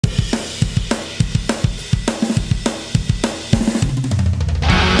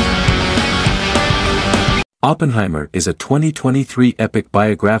Oppenheimer is a 2023 epic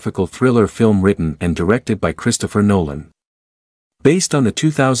biographical thriller film written and directed by Christopher Nolan. Based on the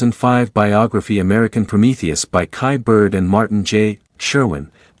 2005 biography American Prometheus by Kai Bird and Martin J. Sherwin,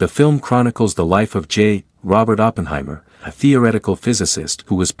 the film chronicles the life of J. Robert Oppenheimer, a theoretical physicist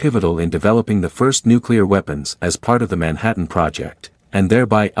who was pivotal in developing the first nuclear weapons as part of the Manhattan Project, and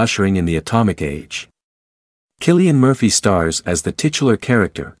thereby ushering in the atomic age. Cillian Murphy stars as the titular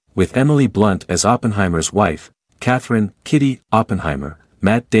character, with Emily Blunt as Oppenheimer's wife, Catherine "Kitty" Oppenheimer,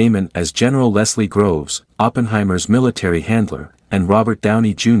 Matt Damon as General Leslie Groves, Oppenheimer's military handler, and Robert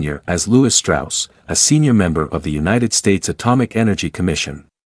Downey Jr. as Lewis Strauss, a senior member of the United States Atomic Energy Commission.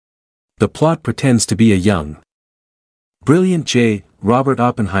 The plot pretends to be a young, brilliant J. Robert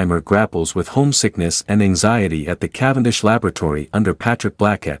Oppenheimer grapples with homesickness and anxiety at the Cavendish Laboratory under Patrick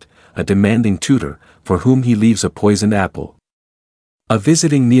Blackett, a demanding tutor, for whom he leaves a poisoned apple. A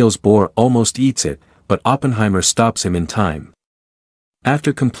visiting Niels Bohr almost eats it, but Oppenheimer stops him in time.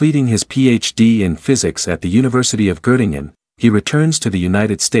 After completing his Ph.D. in physics at the University of Göttingen, he returns to the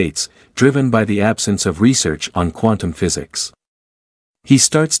United States, driven by the absence of research on quantum physics. He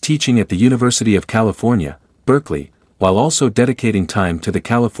starts teaching at the University of California, Berkeley, while also dedicating time to the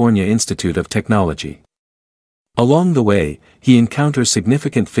California Institute of Technology. Along the way, he encounters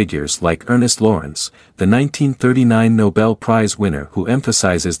significant figures like Ernest Lawrence, the 1939 Nobel Prize winner who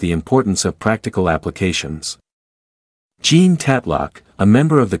emphasizes the importance of practical applications. Jean Tatlock, a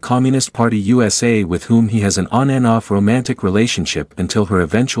member of the Communist Party USA with whom he has an on-and-off romantic relationship until her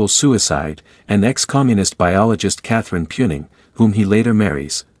eventual suicide, and ex-communist biologist Catherine Puning, whom he later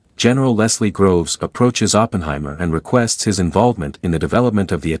marries. General Leslie Groves approaches Oppenheimer and requests his involvement in the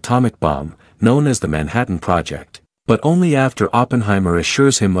development of the atomic bomb, known as the Manhattan Project, but only after Oppenheimer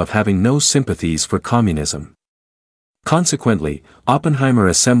assures him of having no sympathies for communism. Consequently, Oppenheimer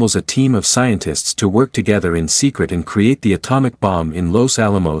assembles a team of scientists to work together in secret and create the atomic bomb in Los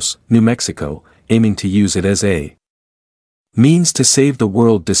Alamos, New Mexico, aiming to use it as a means to save the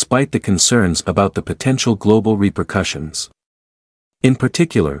world despite the concerns about the potential global repercussions. In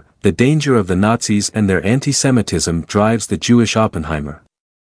particular, the danger of the Nazis and their anti-Semitism drives the Jewish Oppenheimer.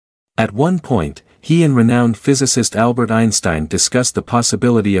 At one point, he and renowned physicist Albert Einstein discussed the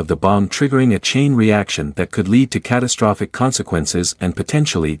possibility of the bomb triggering a chain reaction that could lead to catastrophic consequences and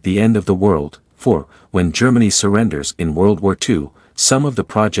potentially the end of the world. For, when Germany surrenders in World War II, some of the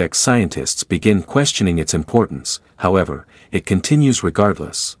project's scientists begin questioning its importance. However, it continues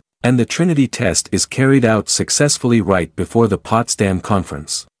regardless, and the Trinity test is carried out successfully right before the Potsdam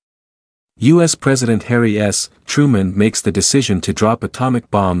Conference. U.S. President Harry S. Truman makes the decision to drop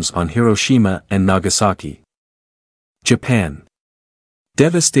atomic bombs on Hiroshima and Nagasaki. Japan.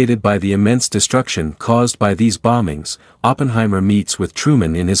 Devastated by the immense destruction caused by these bombings, Oppenheimer meets with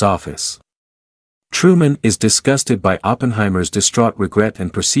Truman in his office. Truman is disgusted by Oppenheimer's distraught regret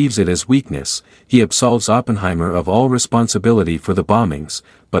and perceives it as weakness. He absolves Oppenheimer of all responsibility for the bombings,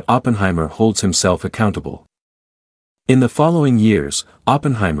 but Oppenheimer holds himself accountable. In the following years,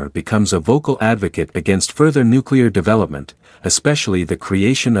 Oppenheimer becomes a vocal advocate against further nuclear development, especially the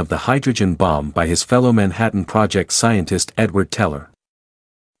creation of the hydrogen bomb by his fellow Manhattan Project scientist Edward Teller.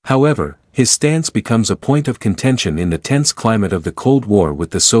 However, his stance becomes a point of contention in the tense climate of the Cold War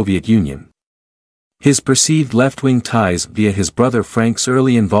with the Soviet Union. His perceived left-wing ties via his brother Frank's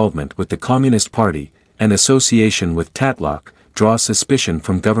early involvement with the Communist Party, and association with Tatlock, draw suspicion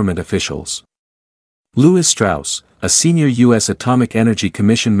from government officials. Lewis Strauss, a senior U.S. Atomic Energy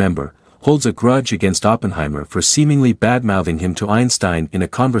Commission member, holds a grudge against Oppenheimer for seemingly bad-mouthing him to Einstein in a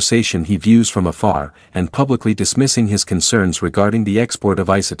conversation he views from afar, and publicly dismissing his concerns regarding the export of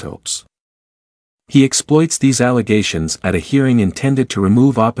isotopes. He exploits these allegations at a hearing intended to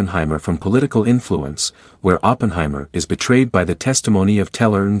remove Oppenheimer from political influence, where Oppenheimer is betrayed by the testimony of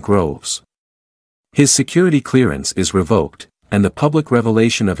Teller and Groves. His security clearance is revoked, and the public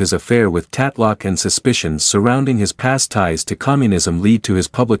revelation of his affair with Tatlock and suspicions surrounding his past ties to communism lead to his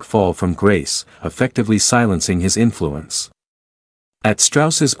public fall from grace, effectively silencing his influence. At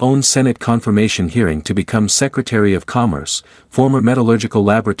Strauss's own Senate confirmation hearing to become Secretary of Commerce, former metallurgical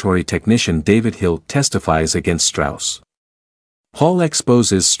laboratory technician David Hill testifies against Strauss. Hall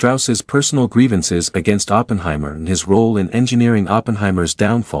exposes Strauss's personal grievances against Oppenheimer and his role in engineering Oppenheimer's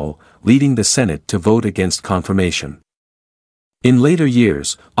downfall, leading the Senate to vote against confirmation. In later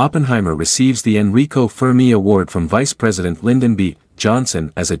years, Oppenheimer receives the Enrico Fermi Award from Vice President Lyndon B.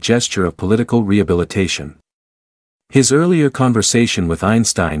 Johnson as a gesture of political rehabilitation. His earlier conversation with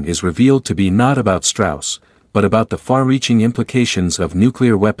Einstein is revealed to be not about Strauss, but about the far-reaching implications of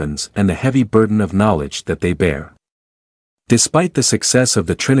nuclear weapons and the heavy burden of knowledge that they bear. Despite the success of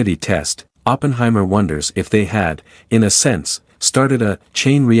the Trinity test, Oppenheimer wonders if they had, in a sense, started a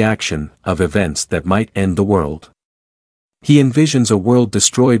chain reaction of events that might end the world. He envisions a world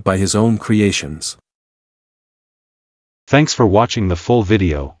destroyed by his own creations. Thanks for watching the full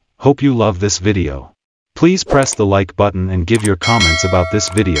video. Hope you love this video. Please press the like button and give your comments about this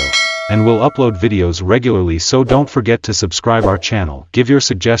video. And we'll upload videos regularly, so don't forget to subscribe our channel. Give your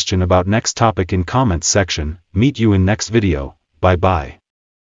suggestion about next topic in comments section. Meet you in next video. Bye bye.